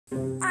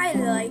I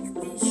like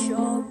this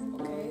show.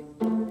 Okay.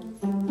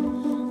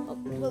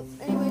 Well,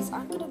 anyways,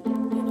 I'm gonna,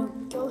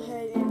 go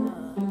ahead and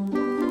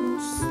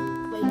just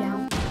lay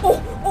down.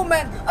 Oh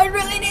man, I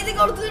really need to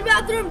go to the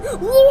bathroom.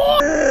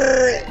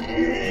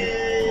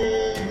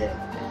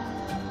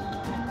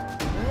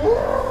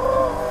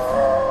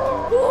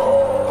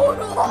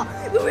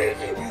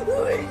 Luigi,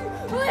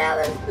 I have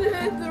a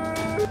splinter.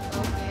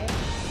 Okay.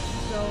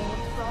 So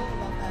what's the problem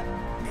about that?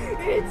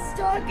 It's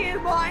stuck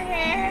in my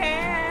hand.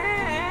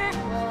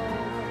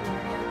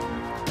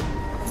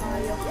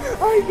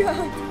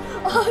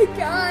 I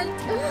can't.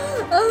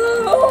 Oh.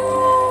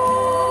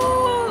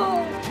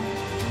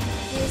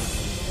 This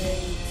may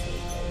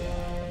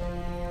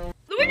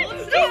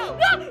take a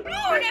while. Luigi,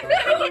 no! We're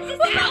gonna get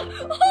this out!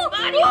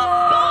 Mario!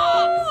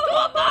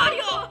 Stop,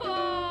 Mario!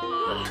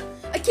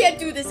 I can't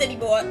do this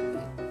anymore.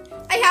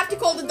 I have to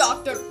call the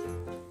doctor.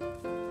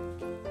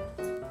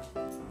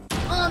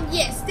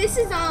 Yes, this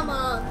is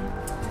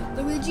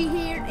Luigi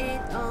here,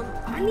 and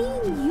I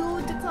need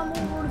you to come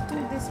over to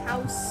this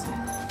house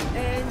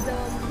and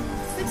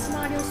fix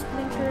Mario's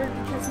Splinter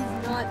because he's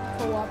not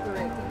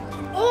cooperating.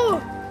 Oh,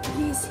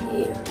 he's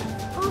here.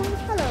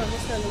 Hello,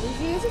 Mr.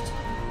 Luigi, is it?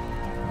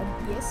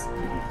 Yes.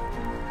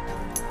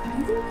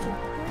 You don't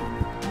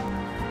cooperate.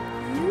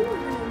 You are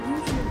an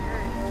unusual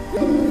man.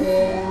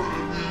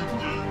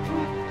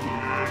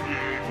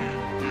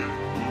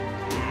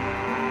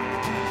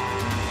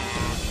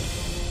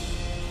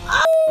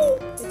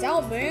 It's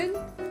out, man.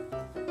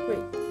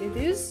 Wait, it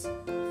is?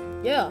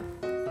 Yeah.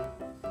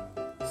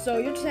 So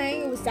you're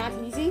saying it was that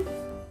easy?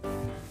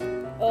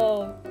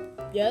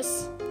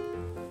 Yes.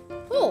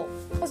 Oh,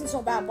 wasn't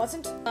so bad,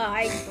 wasn't?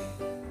 I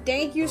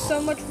thank you so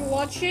much for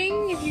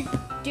watching. If you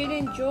did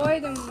enjoy,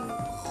 then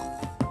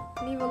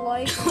leave a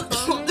like,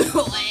 comment.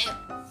 Oh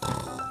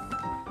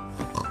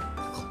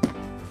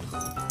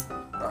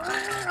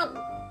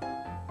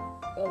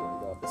my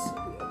god, this is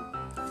weird.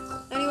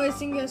 Anyways,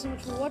 thank you guys so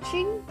much for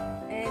watching,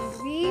 and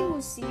we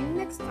will see you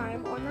next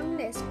time on our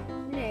next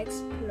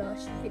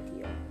Plush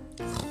video.